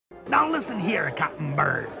Now listen here, Captain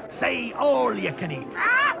Bird. Say all you can eat.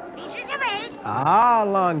 Pieces of eight.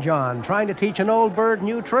 Long John, trying to teach an old bird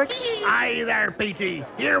new tricks? Aye there, Petey.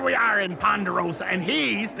 Here we are in Ponderosa, and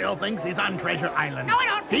he still thinks he's on Treasure Island. No, I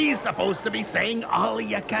don't. He's supposed to be saying all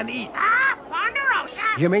you can eat. Ponderosa.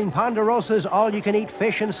 You mean Ponderosa's all-you-can-eat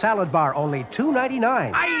fish and salad bar, only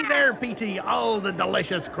 $2.99. Aye there, Petey. All the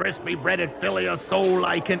delicious, crispy breaded fillet of soul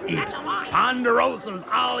I can eat. That's a lot. Ponderosa's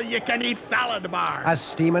all-you-can-eat salad bar. A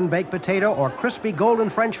steam and baked potato or crispy golden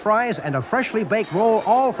French fries and a freshly baked roll,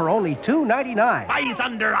 all for only $2.99. By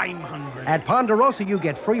thunder, I'm hungry. At Ponderosa, you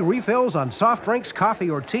get free refills on soft drinks, coffee,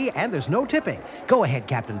 or tea, and there's no tipping. Go ahead,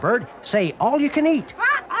 Captain Bird. Say all you can eat.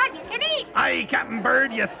 All you can eat. Aye, Captain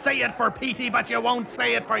Bird, you say it for Petey, but you won't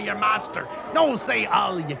say it for your master. No, say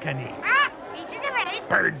all you can eat. Pieces of eight.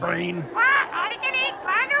 Bird brain. All you can eat.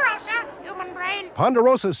 Ponderosa. Human brain.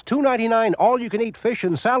 Ponderosa's $2.99 all-you-can-eat fish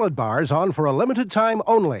and salad bars on for a limited time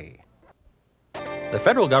only. The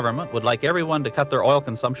federal government would like everyone to cut their oil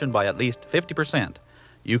consumption by at least 50%.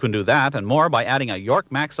 You can do that and more by adding a York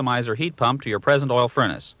Maximizer heat pump to your present oil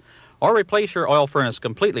furnace. Or replace your oil furnace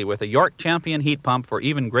completely with a York Champion heat pump for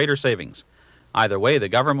even greater savings. Either way, the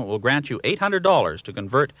government will grant you $800 to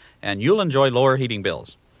convert, and you'll enjoy lower heating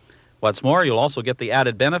bills. What's more, you'll also get the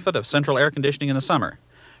added benefit of central air conditioning in the summer.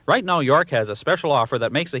 Right now, York has a special offer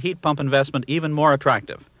that makes a heat pump investment even more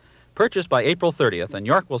attractive. Purchase by April 30th, and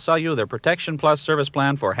York will sell you their Protection Plus service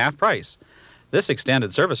plan for half price. This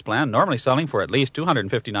extended service plan, normally selling for at least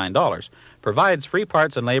 $259, provides free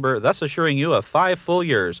parts and labor, thus assuring you of 5 full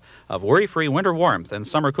years of worry-free winter warmth and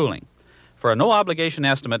summer cooling. For a no-obligation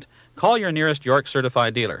estimate, call your nearest York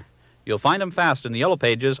certified dealer. You'll find them fast in the yellow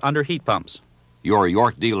pages under heat pumps. Your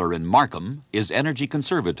York dealer in Markham is Energy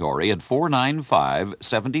Conservatory at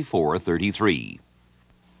 495-7433.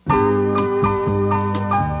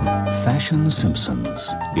 Fashion Simpsons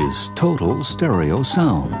is total stereo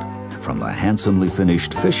sound. From the handsomely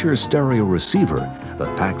finished Fisher stereo receiver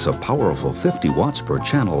that packs a powerful 50 watts per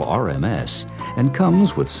channel RMS and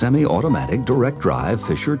comes with semi-automatic direct drive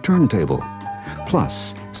Fisher turntable.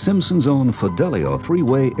 Plus, Simpson's own Fidelio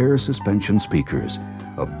 3-way air suspension speakers.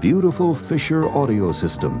 A beautiful Fisher audio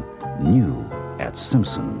system, new at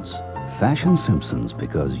Simpson's. Fashion Simpsons,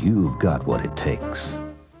 because you've got what it takes.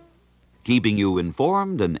 Keeping you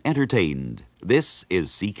informed and entertained, this is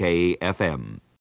CKFM.